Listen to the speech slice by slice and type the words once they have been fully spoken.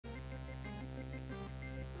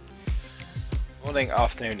Morning,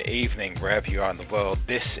 afternoon, evening, wherever you are in the world.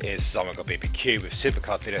 This is Someone Got BBQ with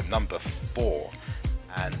SuperCard video number 4.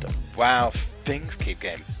 And wow, things keep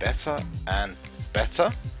getting better and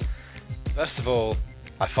better. First of all,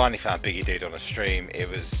 I finally found Biggie Dude on a stream. It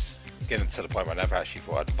was getting to the point where I never actually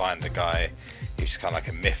thought I'd find the guy. He was just kind of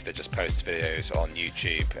like a myth that just posts videos on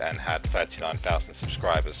YouTube and had 39,000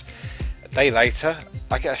 subscribers. A day later,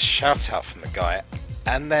 I get a shout out from the guy.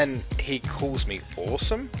 And then he calls me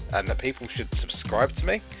awesome and that people should subscribe to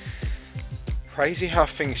me. Crazy how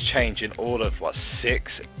things change in all of,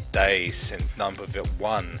 6 days since number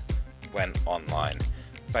 1 went online.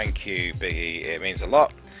 Thank you, Biggie, it means a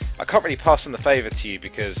lot. I can't really pass on the favour to you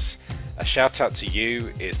because a shout out to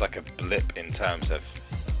you is like a blip in terms of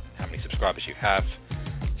how many subscribers you have.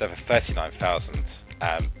 It's over 39,000.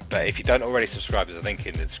 But if you don't already subscribe, there's a link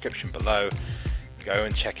in the description below. Go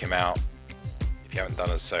and check him out. If you haven't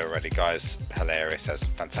done so already, guys, hilarious, has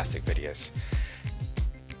fantastic videos.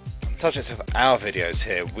 On the subject of our videos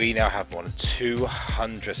here, we now have more than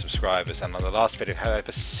 200 subscribers, and on the last video we had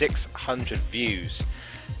over 600 views.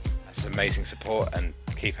 That's amazing support, and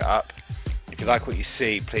keep it up. If you like what you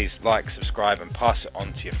see, please like, subscribe and pass it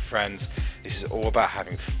on to your friends. This is all about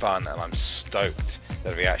having fun, and I'm stoked that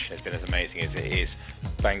the reaction has been as amazing as it is.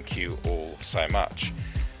 Thank you all so much.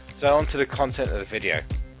 So on to the content of the video.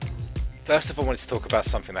 First of all, I wanted to talk about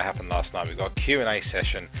something that happened last night. We got a Q&A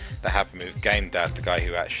session that happened with Gamedad, the guy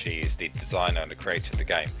who actually is the designer and the creator of the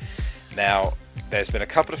game. Now, there's been a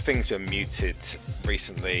couple of things been muted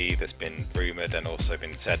recently that's been rumoured and also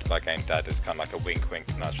been said by Gamedad as kind of like a wink wink,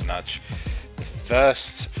 nudge nudge. The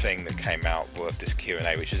first thing that came out was this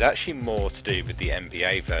Q&A, which is actually more to do with the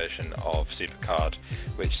NBA version of SuperCard,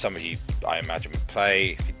 which some of you, I imagine, would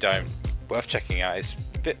play. If you don't, worth checking out. It's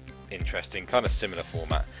a bit interesting, kind of similar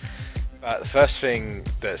format. The first thing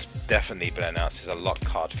that's definitely been announced is a lock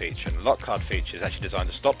card feature. And the lock card feature is actually designed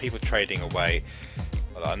to stop people trading away,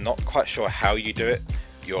 well, I'm not quite sure how you do it,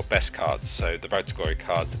 your best cards. So the Road to Glory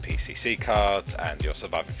cards, the PCC cards, and your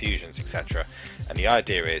Survivor Fusions, etc. And the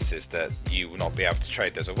idea is that you will not be able to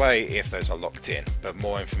trade those away if those are locked in. But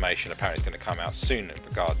more information apparently is going to come out soon in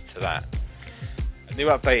regards to that. A new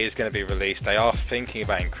update is going to be released. They are thinking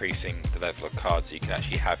about increasing the level of cards that you can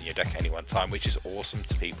actually have in your deck at any one time, which is awesome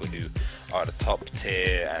to people who are at the top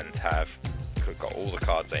tier and have got all the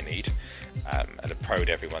cards they need and have pro'd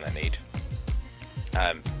everyone they need.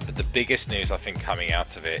 But the biggest news I think coming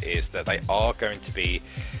out of it is that they are going to be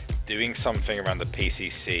doing something around the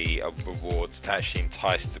PCC rewards to actually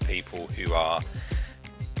entice the people who are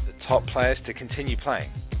the top players to continue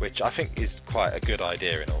playing, which I think is quite a good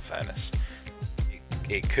idea in all fairness.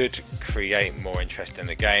 It could create more interest in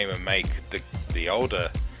the game and make the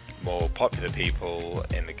older, more popular people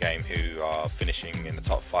in the game who are finishing in the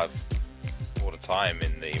top 5 all the time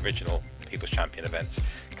in the original People's Champion events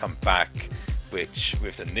come back, which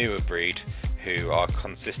with the newer breed who are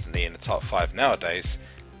consistently in the top 5 nowadays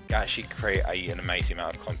actually create an amazing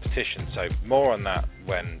amount of competition. So more on that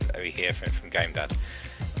when we hear from Gamedad.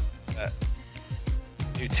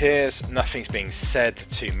 New tiers, nothing's being said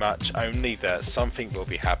too much, only that something will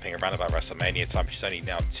be happening around about WrestleMania time, which is only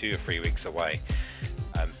now 2 or 3 weeks away.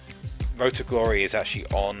 Road to Glory is actually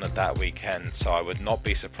on that weekend, so I would not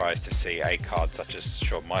be surprised to see a card such as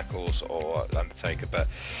Shawn Michaels or Undertaker, but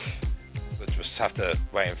we'll just have to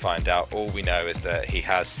wait and find out. All we know is that he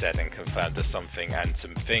has said and confirmed that something and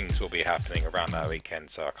some things will be happening around that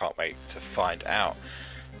weekend, so I can't wait to find out.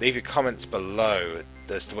 Leave your comments below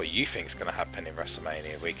as to what you think is going to happen in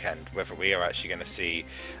WrestleMania weekend, whether we are actually going to see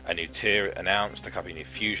a new tier announced, a couple of new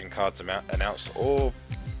fusion cards announced, or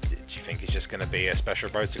do you think it's just going to be a special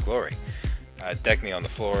Road to Glory? Degny on the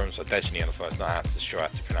forums, or Dejny on the forums, not sure how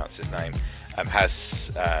to pronounce his name,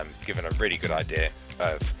 has given a really good idea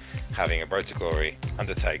of having a Road to Glory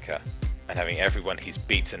Undertaker and having everyone he's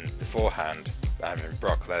beaten beforehand, having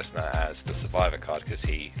Brock Lesnar as the Survivor card because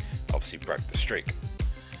he obviously broke the streak.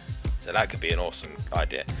 So that could be an awesome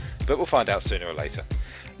idea, but we'll find out sooner or later.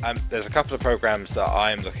 There's a couple of programs that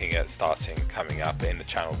I'm looking at starting coming up in the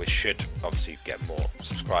channel, which should obviously get more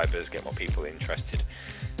subscribers, get more people interested.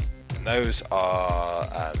 And those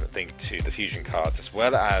are linked to the fusion cards, as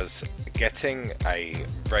well as getting a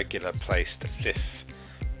regular placed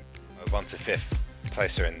 1 to 5th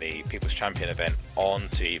placer in the People's Champion event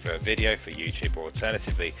onto either a video for YouTube or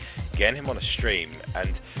alternatively getting him on a stream.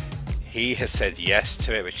 And he has said yes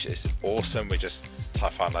to it, which is awesome. We're just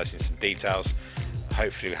finalising some details.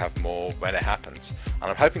 Hopefully we'll have more when it happens. And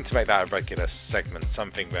I'm hoping to make that a regular segment,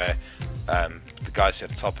 something where the guys who are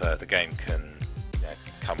at the top of the game can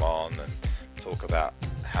come on and talk about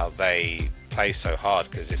how they play so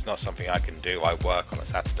hard, because it's not something I can do. I work on a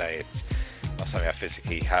Saturday. not something I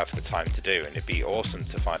physically have the time to do, and it'd be awesome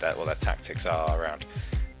to find out what their tactics are around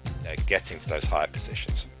getting to those higher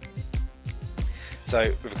positions.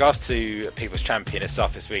 So with regards to People's Champion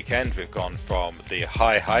itself this weekend, we've gone from the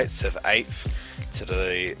high heights of 8th to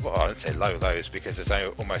the, well, I wouldn't say low lows because there's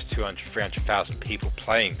only almost 300,000 people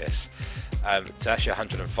playing this, to actually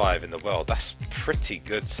 105 in the world. That's pretty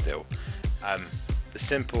good still. The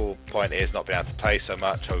simple point is not being able to play so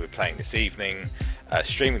much. I'll be playing this evening,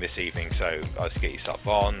 streaming this evening, so I'll just get yourself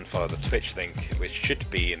on, follow the Twitch link, which should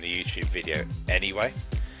be in the YouTube video anyway.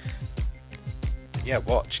 Yeah,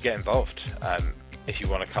 watch, get involved. If you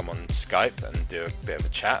want to come on Skype and do a bit of a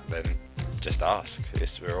chat, then just ask.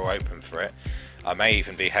 We're all open for it. I may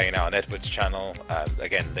even be hanging out on Edward's channel.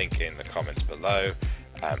 Again, link in the comments below.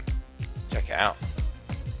 Check it out.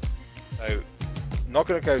 So, not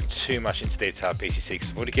going to go too much into detail of PCC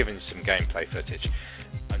because I've already given you some gameplay footage.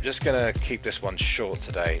 I'm just going to keep this one short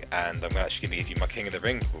today, and I'm actually going to give you my King of the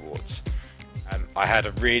Ring rewards. I had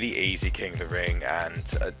a really easy King of the Ring, and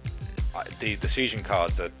the fusion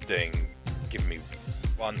cards are giving me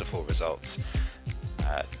wonderful results.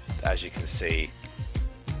 As you can see,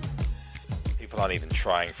 people aren't even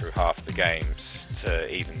trying through half the games to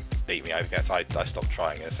even beat me over again. So I stopped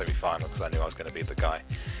trying in the semi-final because I knew I was going to be the guy.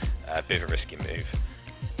 A bit of a risky move.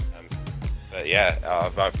 But yeah,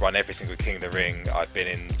 I've run every single King of the Ring I've been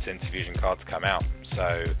in since fusion cards come out.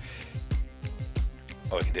 So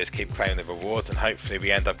all we can do is keep claiming the rewards, and hopefully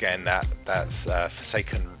we end up getting that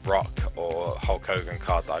Forsaken Rock or Hulk Hogan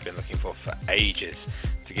card that I've been looking for ages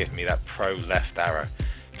to give me that pro left arrow.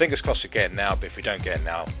 Fingers crossed we get it now, but if we don't get it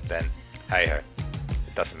now, then hey ho,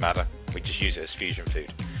 it doesn't matter. We just use it as fusion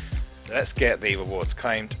food. So let's get the rewards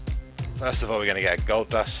claimed. First of all, we're going to get a Gold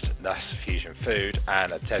Dust, that's fusion food,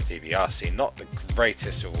 and a 10 DBRC. Not the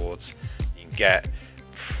greatest rewards you can get.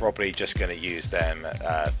 Probably just going to use them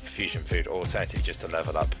fusion food, alternatively just to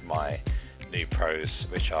level up my new pros,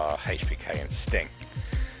 which are HBK and Sting.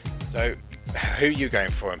 So who are you going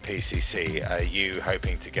for in PCC? Are you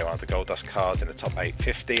hoping to get one of the Gold Dust cards in the top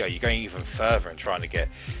 850? Are you going even further and trying to get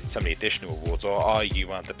some of the additional awards, or are you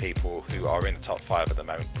one of the people who are in the top 5 at the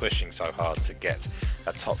moment, pushing so hard to get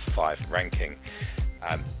that top 5 ranking?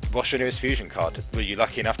 What's your newest fusion card? Were you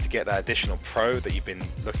lucky enough to get that additional pro that you've been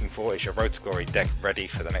looking for? Is your Road to Glory deck ready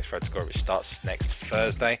for the next Road to Glory, which starts next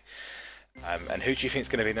Thursday? And who do you think is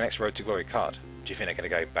going to be the next Road to Glory card? Do you think they're going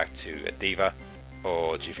to go back to a Diva,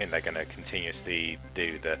 or do you think they're going to continuously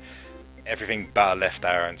do the everything but a left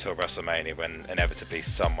arrow until WrestleMania, when inevitably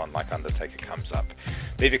someone like Undertaker comes up?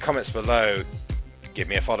 Leave your comments below. Give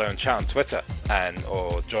me a follow and chat on Twitter,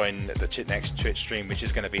 or join the next Twitch stream, which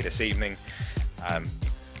is going to be this evening. I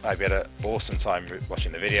hope you had an awesome time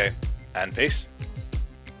watching the video, and peace.